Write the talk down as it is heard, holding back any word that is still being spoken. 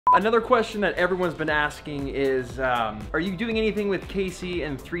Another question that everyone's been asking is, are you doing anything with Casey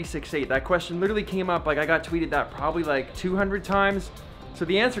and 368? That question literally came up, like I got tweeted that probably like 200 times. So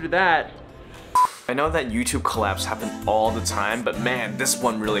the answer to that, I know that YouTube collabs happen all the time, but man, this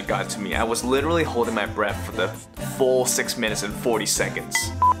one really got to me. I was literally holding my breath for the full 6 minutes and 40 seconds.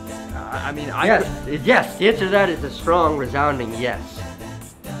 I mean, yes, the answer to that is a strong, resounding yes.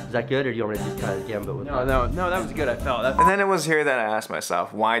 Is that good, or do you want me to just try it again? But with no, that was good, I felt. And then it was here that I asked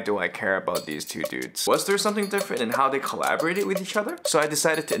myself, why do I care about these two dudes? Was there something different in how they collaborated with each other? So I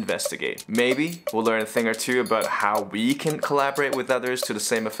decided to investigate. Maybe we'll learn a thing or two about how we can collaborate with others to the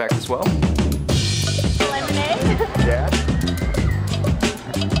same effect as well. Lemonade? Yeah.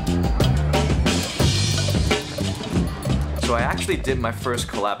 So I actually did my first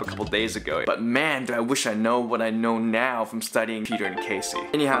collab a couple days ago, but man, do I wish I know what I know now from studying Peter and Casey.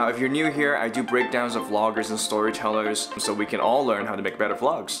 Anyhow, if you're new here, I do breakdowns of vloggers and storytellers, so we can all learn how to make better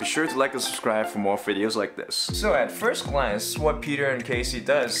vlogs. Be sure to like and subscribe for more videos like this. So at first glance, what Peter and Casey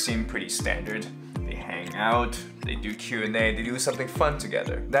does seem pretty standard. They hang out, they do Q&A, they do something fun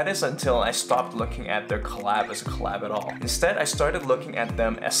together. That is until I stopped looking at their collab as a collab at all. Instead, I started looking at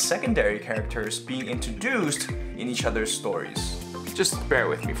them as secondary characters being introduced in each other's stories. Just bear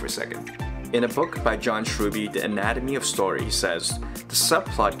with me for a second. In a book by John Truby, The Anatomy of Story, he says, the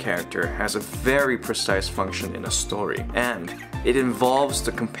subplot character has a very precise function in a story, and it involves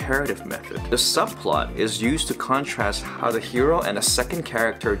the comparative method. The subplot is used to contrast how the hero and a second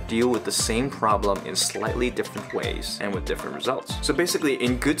character deal with the same problem in slightly different ways and with different results. So basically,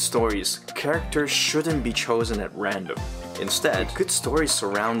 in good stories, characters shouldn't be chosen at random. Instead, good stories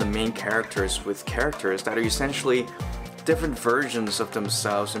surround the main characters with characters that are essentially different versions of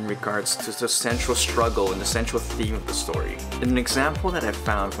themselves in regards to the central struggle and the central theme of the story. In an example that I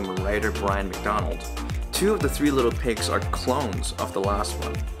found from writer Brian McDonald, 2 of the 3 little pigs are clones of the last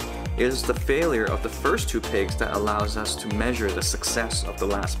one. It is the failure of the first 2 pigs that allows us to measure the success of the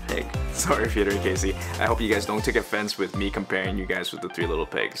last pig. Sorry, Peter and Casey. I hope you guys don't take offense with me comparing you guys with the 3 little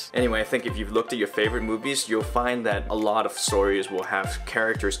pigs. Anyway, I think if you've looked at your favorite movies, you'll find that a lot of stories will have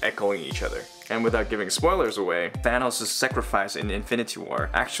characters echoing each other. And without giving spoilers away, Thanos' sacrifice in Infinity War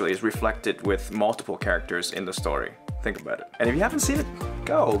actually is reflected with multiple characters in the story. Think about it. And if you haven't seen it,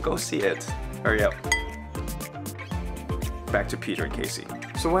 go see it. Hurry up. Back to Peter and Casey.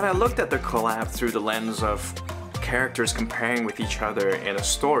 So when I looked at their collab through the lens of characters comparing with each other in a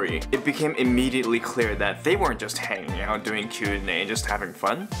story, it became immediately clear that they weren't just hanging out doing Q&A and just having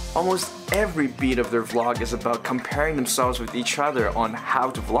fun. Almost every beat of their vlog is about comparing themselves with each other on how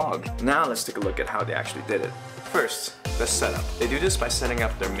to vlog. Now let's take a look at how they actually did it. First, the setup. They do this by setting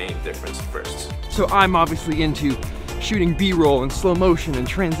up their main difference first. so I'm obviously into shooting B-roll and slow motion and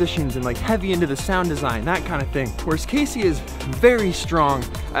transitions and like heavy into the sound design, that kind of thing. Whereas Casey is very strong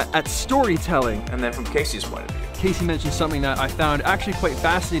at storytelling. And then from Casey's point of view, Casey mentioned something that I found actually quite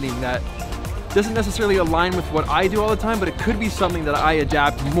fascinating that doesn't necessarily align with what I do all the time, but it could be something that I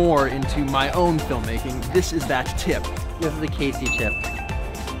adapt more into my own filmmaking. This is that tip. This is the Casey tip.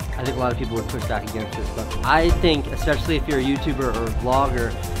 I think a lot of people would push back against this, but I think, especially if you're a YouTuber or a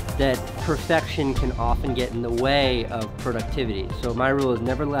vlogger, that perfection can often get in the way of productivity. So my rule is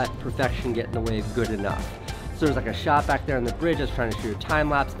never let perfection get in the way of good enough. So there's like a shot back there on the bridge, I was trying to shoot a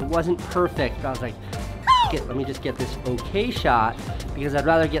time lapse. It wasn't perfect, but I was like, let me just get this okay shot, because I'd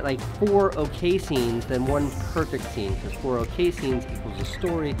rather get like 4 okay scenes than 1 perfect scene, because 4 okay scenes equals a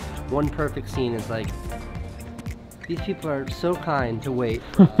story. 1 perfect scene is like, these people are so kind to wait.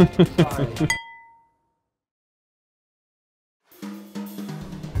 Sorry.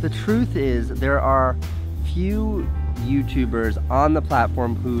 The truth is, there are few YouTubers on the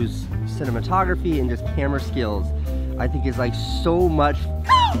platform whose cinematography and just camera skills I think is like so much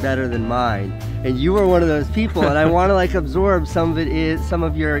better than mine. And you are one of those people, and I want to like absorb some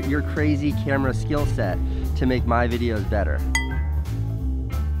of your crazy camera skill set to make my videos better.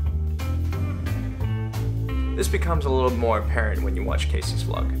 this becomes a little more apparent when you watch Casey's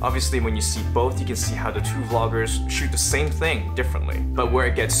vlog. Obviously, when you see both, you can see how the 2 vloggers shoot the same thing differently. But where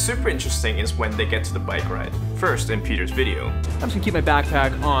it gets super interesting is when they get to the bike ride. First, in Peter's video. I'm just gonna keep my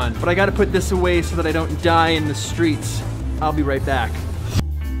backpack on, but I gotta put this away so that I don't die in the streets. I'll be right back.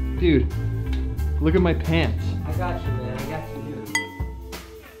 Dude, look at my pants. I got you, man. I got you.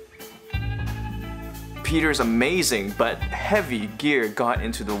 Peter's amazing but heavy gear got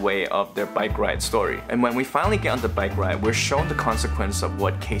into the way of their bike ride story. And when we finally get on the bike ride, we're shown the consequence of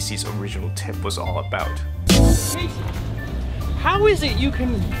what Casey's original tip was all about. Casey, how is it you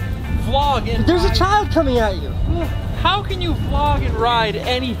can vlog and There's a child coming at you. How can you vlog and ride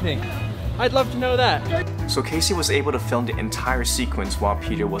anything? I'd love to know that. So Casey was able to film the entire sequence while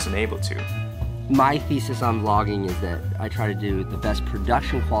Peter wasn't able to. My thesis on vlogging is that I try to do the best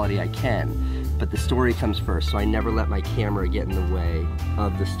production quality I can, but the story comes first, so I never let my camera get in the way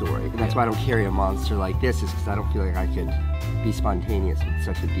of the story. And that's why I don't carry a monster like this, is because I don't feel like I could be spontaneous with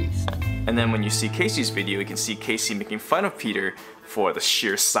such a beast. And then when you see Casey's video, you can see Casey making fun of Peter for the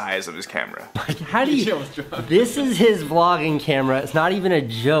sheer size of his camera. How do you... This is his vlogging camera, it's not even a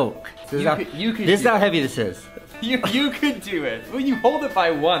joke. This is how heavy this is. You could do it. Well, you hold it by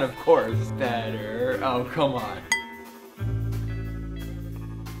one, of course. Better. Oh, come on.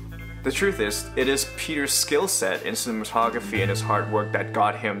 The truth is, it is Peter's skill set in cinematography and his hard work that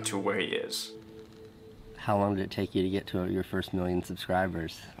got him to where he is. How long did it take you to get to your first 1 million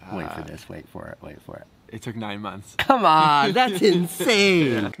subscribers? Wait for this, wait for it, wait for it. It took 9 months. Come on, that's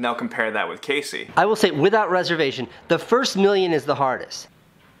insane. Now compare that with Casey. I will say, without reservation, the first 1 million is the hardest.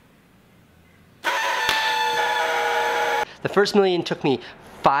 The first 1 million took me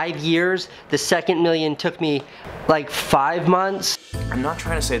 5 years. The second 1 million took me like 5 months. I'm not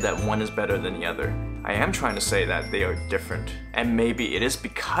trying to say that one is better than the other. I am trying to say that they are different. And maybe it is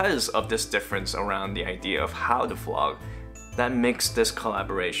because of this difference around the idea of how to vlog that makes this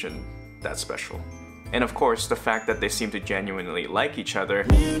collaboration that special. And of course, the fact that they seem to genuinely like each other.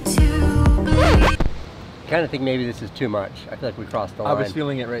 I kind of think maybe this is too much. I feel like we crossed the line. I was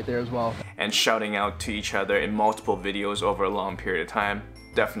feeling it right there as well. And shouting out to each other in multiple videos over a long period of time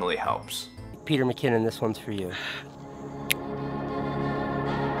definitely helps. Peter McKinnon, this one's for you.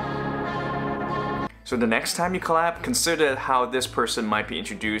 So the next time you collab, consider how this person might be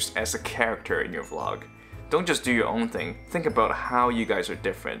introduced as a character in your vlog. Don't just do your own thing. Think about how you guys are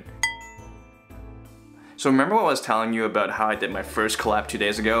different. So remember what I was telling you about how I did my first collab 2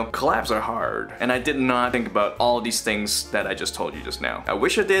 days ago? Collabs are hard, and I did not think about all these things that I just told you just now. I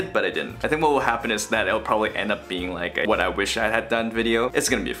wish I did, but I didn't. I think what will happen is that it'll probably end up being like a what I wish I had done video. It's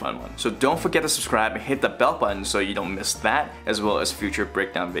gonna be a fun one. So don't forget to subscribe and hit the bell button so you don't miss that, as well as future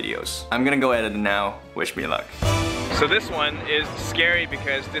breakdown videos. I'm gonna go edit it now. Wish me luck. So this one is scary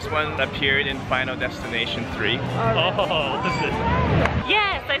because this one appeared in Final Destination 3. Oh, this is...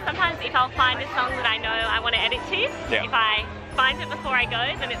 Yeah, so sometimes if I'll find a song that I know I want to edit to, Yeah. if I find it before I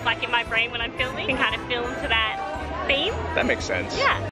go, then it's like in my brain when I'm filming and kind of film to that theme. That makes sense. Yeah.